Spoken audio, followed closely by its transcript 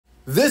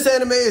This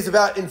anime is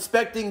about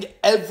inspecting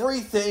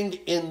everything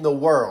in the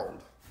world.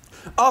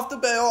 Off the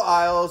Bale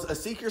Isles, a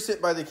seeker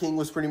sent by the king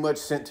was pretty much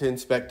sent to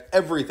inspect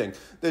everything.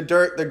 The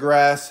dirt, the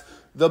grass,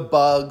 the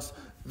bugs,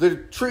 the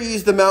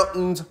trees, the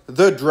mountains,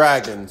 the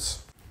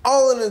dragons.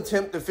 All in an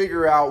attempt to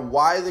figure out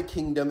why the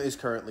kingdom is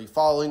currently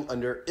falling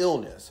under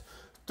illness.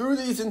 Through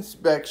these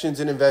inspections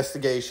and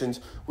investigations,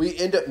 we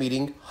end up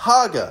meeting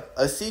Haga,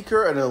 a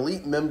seeker and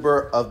elite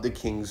member of the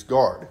king's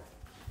guard.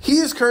 He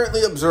is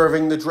currently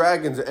observing the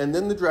dragons, and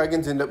then the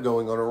dragons end up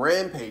going on a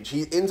rampage.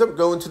 He ends up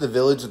going to the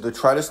village to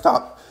try to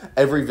stop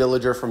every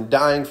villager from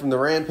dying from the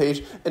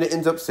rampage, and it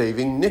ends up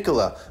saving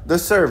Nicola, the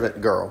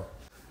servant girl.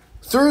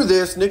 Through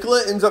this,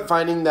 Nicola ends up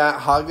finding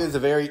that Haga is a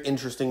very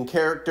interesting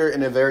character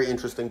and a very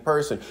interesting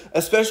person,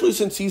 especially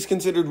since he's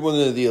considered one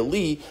of the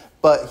elite,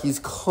 but he's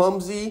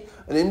clumsy,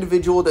 an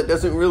individual that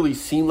doesn't really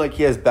seem like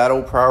he has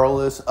battle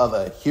prowess of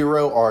a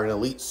hero or an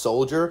elite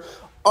soldier,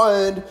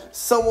 and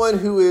someone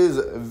who is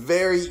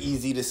very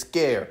easy to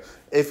scare.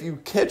 If you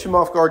catch him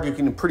off guard, you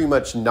can pretty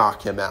much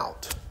knock him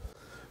out.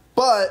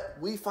 But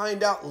we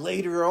find out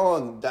later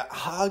on that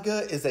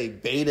Haga is a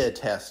beta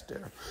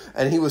tester,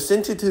 and he was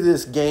sent into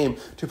this game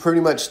to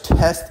pretty much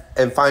test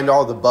and find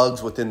all the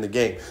bugs within the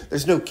game.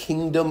 There's no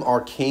kingdom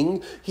or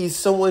king. He's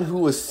someone who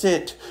was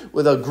sent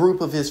with a group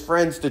of his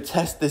friends to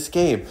test this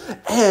game.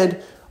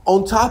 And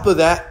on top of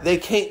that, they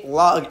can't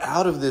log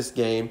out of this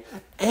game,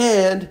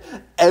 and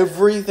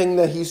everything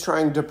that he's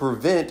trying to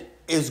prevent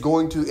is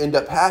going to end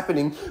up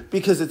happening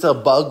because it's a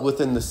bug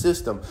within the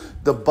system.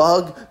 The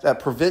bug that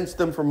prevents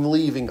them from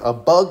leaving, a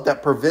bug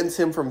that prevents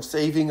him from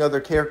saving other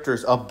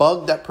characters, a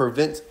bug that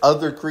prevents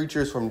other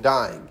creatures from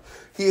dying.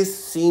 He has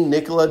seen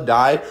Nicola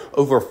die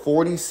over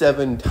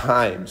 47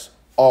 times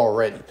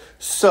already.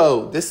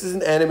 So this is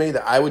an anime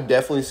that I would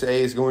definitely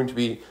say is going to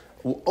be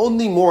on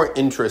the more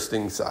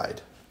interesting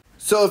side.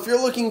 So if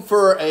you're looking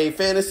for a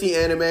fantasy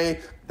anime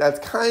that's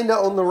kind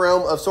of on the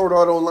realm of Sword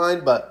Art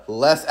Online, but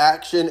less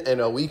action and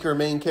a weaker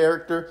main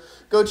character,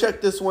 go check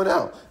this one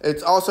out.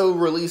 It's also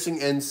releasing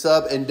in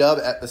sub and dub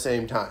at the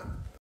same time.